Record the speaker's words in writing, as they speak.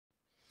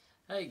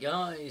Hey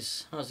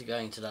guys, how's it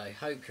going today?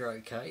 Hope you're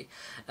okay.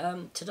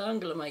 Today I'm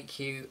going to make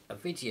you a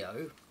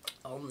video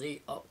on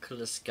the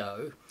Oculus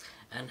Go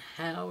and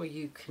how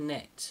you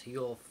connect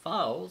your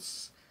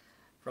files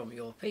from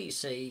your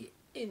PC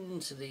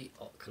into the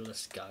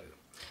Oculus Go.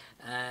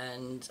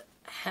 And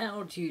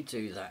how do you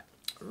do that?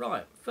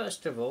 Right,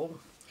 first of all,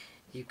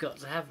 you've got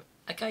to have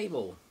a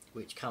cable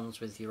which comes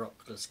with your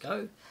Oculus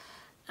Go.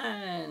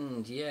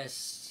 And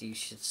yes, you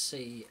should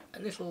see a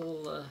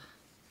little...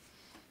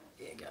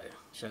 Here you go,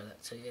 show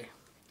that to you.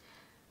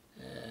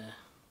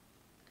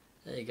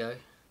 There you go.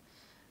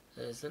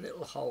 There's a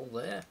little hole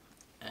there,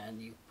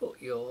 and you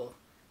put your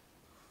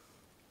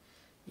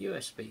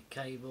USB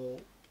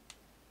cable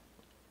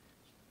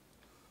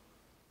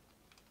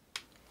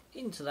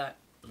into that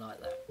like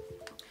that.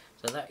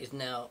 So that is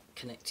now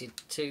connected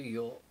to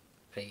your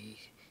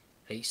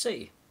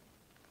PC,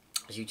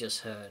 as you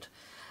just heard.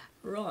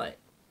 Right,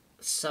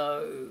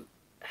 so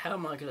how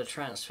am I going to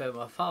transfer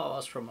my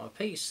files from my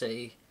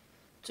PC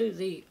to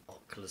the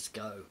Oculus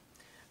Go?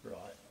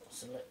 Right,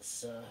 so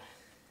let's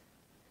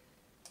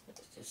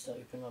just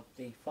open up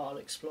the File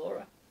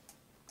Explorer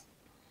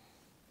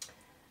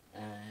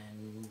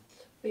and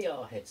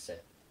VR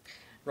headset.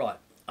 Right,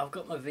 I've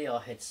got my VR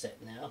headset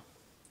now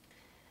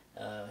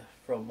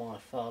from my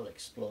File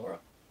Explorer,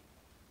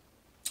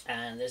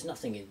 and there's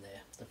nothing in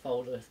there. The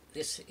folder,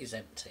 this is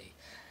empty,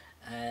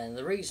 and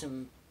the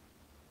reason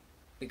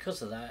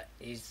because of that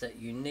is that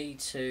you need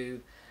to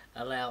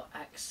allow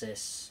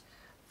access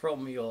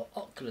from your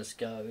Oculus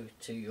Go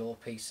to your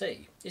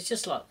PC. It's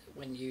just like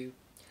when you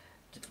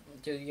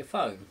do your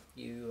phone.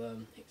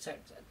 You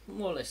exactly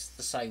more or less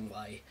the same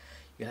way.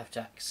 You have to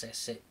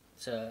access it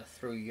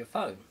through your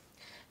phone.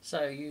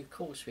 So of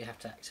course we have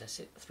to access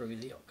it through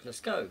the Oculus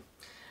Go.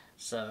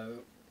 So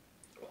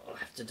what I'll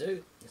have to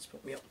do is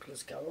put my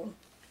Oculus Go on.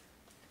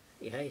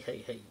 Hey, here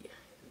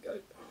we go.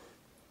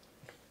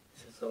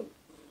 This is on.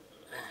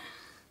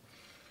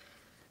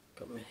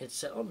 Got my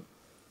headset on,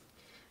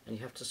 and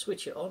you have to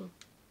switch it on.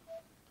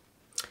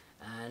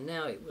 And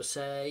now it will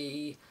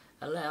say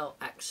allow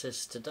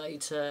access to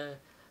data.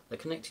 The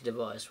connected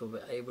device will be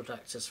able to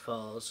access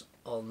files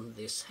on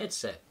this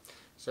headset.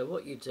 So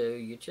what you do,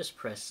 you just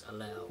press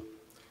allow,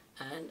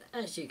 and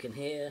as you can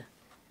hear,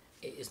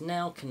 it is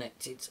now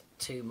connected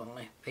to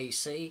my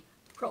PC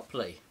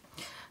properly.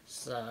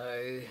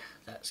 So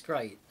that's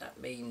great.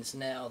 That means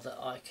now that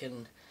I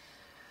can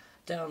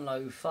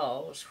download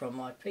files from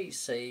my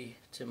PC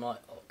to my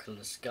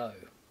Oculus Go.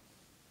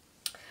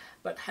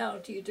 But how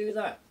do you do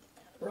that?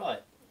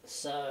 Right,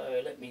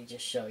 so let me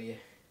just show you.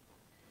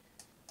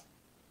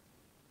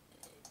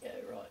 Yeah,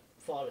 right,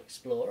 File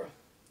Explorer,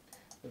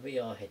 the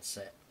VR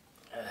headset.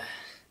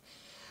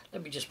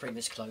 Let me just bring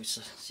this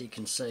closer so you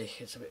can see.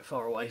 It's a bit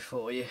far away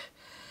for you.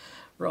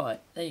 Right,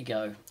 there you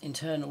go.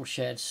 Internal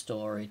shared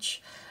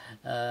storage.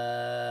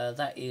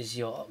 That is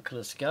your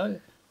Oculus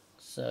Go.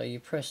 So you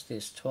press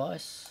this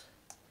twice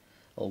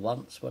or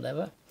once,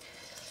 whatever.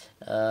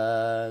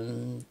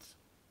 And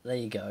there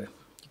you go.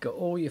 You've got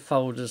all your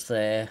folders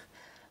there.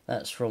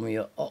 That's from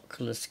your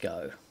Oculus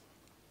Go,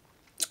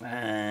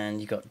 and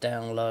you've got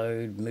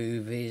download,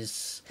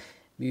 movies,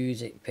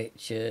 music,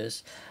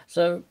 pictures.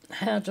 So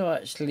how do I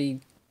actually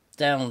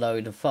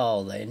download a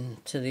file then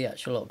to the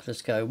actual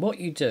Oculus Go? What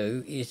you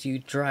do is you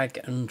drag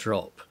and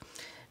drop.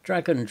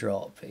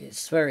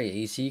 It's very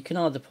easy. You can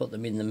either put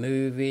them in the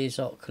movies,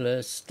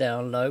 Oculus,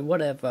 download,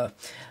 whatever.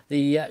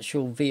 The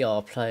actual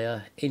VR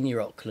player in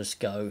your Oculus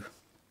Go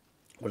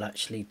will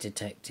actually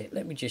detect it.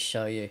 Let me just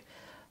show you.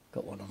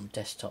 Got one on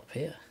desktop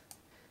here.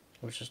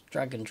 I'll just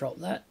drag and drop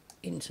that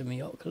into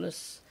my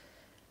Oculus.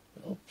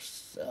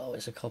 Oops, oh,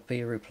 it's a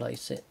copy,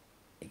 replace it.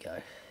 There you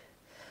go.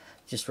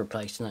 Just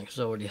replacing that because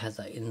I already had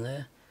that in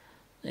there.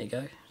 There you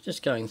go,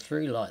 just going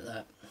through like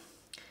that.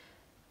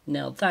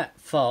 Now that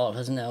file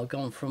has now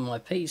gone from my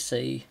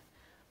PC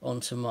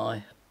onto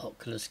my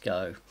Oculus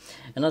Go.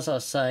 And as I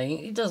was saying,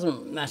 it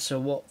doesn't matter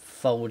what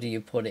folder you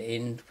put it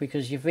in,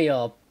 because your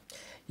VR,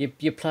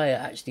 your player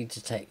actually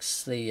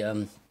detects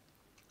the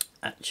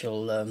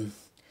actual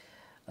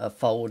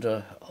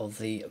folder of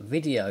the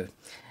video.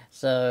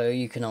 So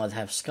you can either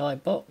have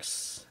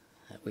Skybox,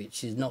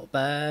 which is not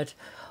bad,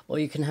 or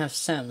you can have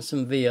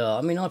Samsung VR.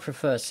 I mean, I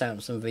prefer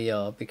Samsung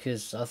VR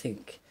because I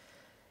think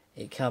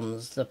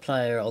the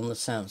player on the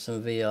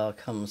Samsung VR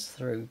comes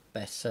through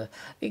better.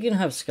 You can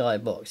have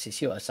Skybox.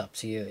 It's up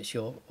to you. It's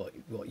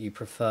what you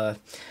prefer.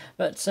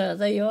 But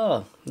there you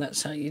are.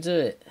 That's how you do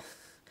it.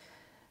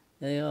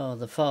 There you are,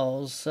 the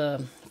files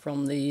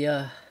from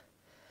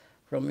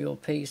your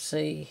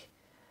PC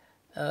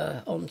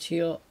onto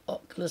your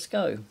Oculus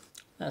Go.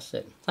 That's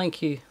it.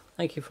 Thank you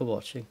for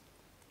watching.